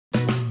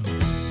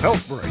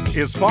HealthBreak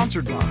is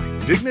sponsored by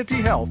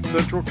Dignity Health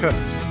Central Coast.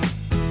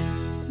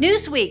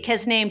 Newsweek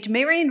has named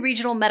Marion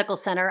Regional Medical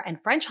Center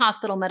and French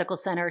Hospital Medical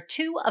Center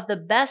two of the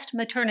best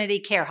maternity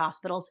care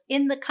hospitals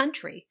in the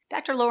country.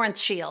 Dr.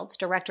 Lawrence Shields,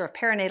 Director of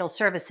Perinatal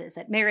Services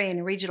at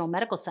Marion Regional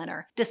Medical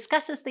Center,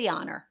 discusses the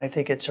honor. I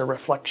think it's a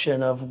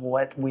reflection of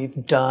what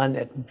we've done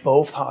at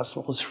both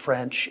hospitals,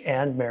 French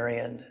and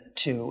Marion,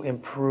 to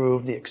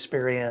improve the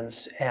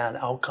experience and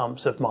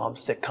outcomes of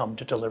moms that come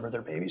to deliver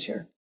their babies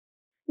here.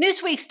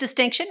 Newsweek's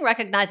distinction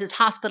recognizes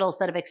hospitals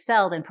that have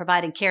excelled in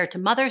providing care to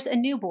mothers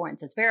and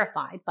newborns as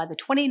verified by the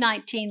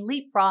 2019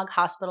 Leapfrog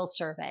Hospital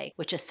Survey,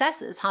 which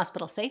assesses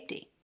hospital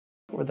safety.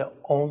 We're the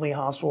only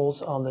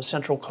hospitals on the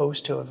Central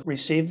Coast to have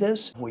received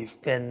this. We've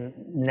been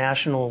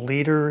national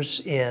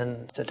leaders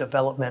in the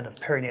development of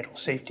perinatal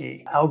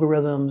safety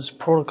algorithms,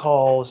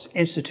 protocols,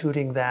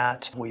 instituting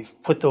that. We've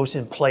put those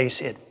in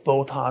place at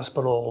both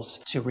hospitals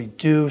to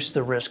reduce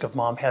the risk of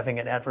mom having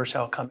an adverse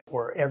outcome.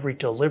 Where every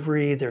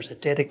delivery, there's a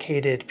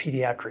dedicated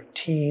pediatric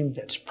team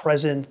that's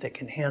present that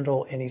can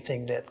handle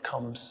anything that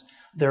comes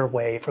their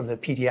way from the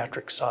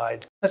pediatric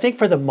side. I think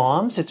for the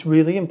moms, it's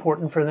really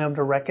important for them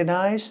to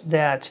recognize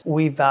that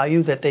we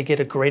value that they get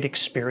a great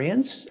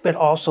experience, but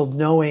also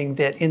knowing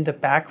that in the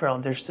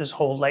background, there's this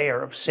whole layer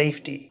of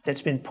safety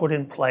that's been put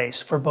in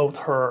place for both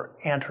her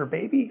and her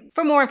baby.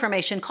 For more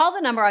information, call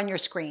the number on your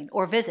screen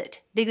or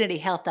visit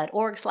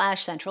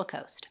dignityhealth.org/Central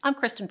Coast. I'm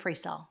Kristen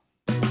Presell.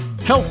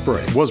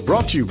 HealthBreak was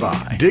brought to you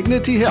by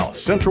Dignity Health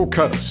Central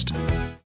Coast.